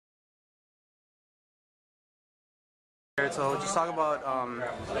So just talk about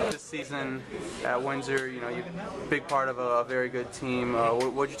this season at Windsor. You know, you're a big part of a very good team.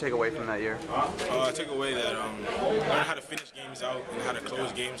 What did you take away from that year? I took away that learn how to finish games out and how to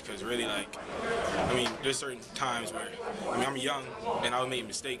close games, because really, there's certain times where, I'm young and I'll make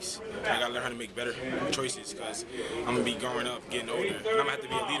mistakes. I gotta learn how to make better choices, because I'm gonna be growing up, getting older, and I'm gonna have to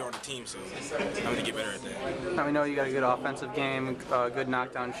be a leader on the team. So I'm gonna get better at that. Now we know you got a good offensive game, good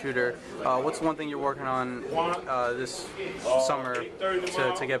knockdown shooter. What's one thing you're working on this summer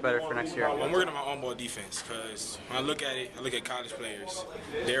to get better for next year? I'm working on my on-ball defense, because when I look at it, I look at college players.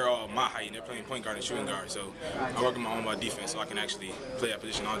 They're all my height and they're playing point guard and shooting guard. So I work on my on-ball defense so I can actually play that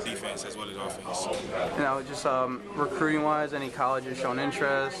position on defense as well as offense. Now, just recruiting-wise, any colleges showing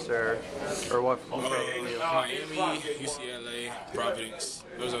interest or what? Miami, UCLA, Providence.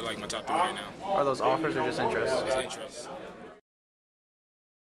 Those are like my top three right now. Are those offers or just interest? It's interest.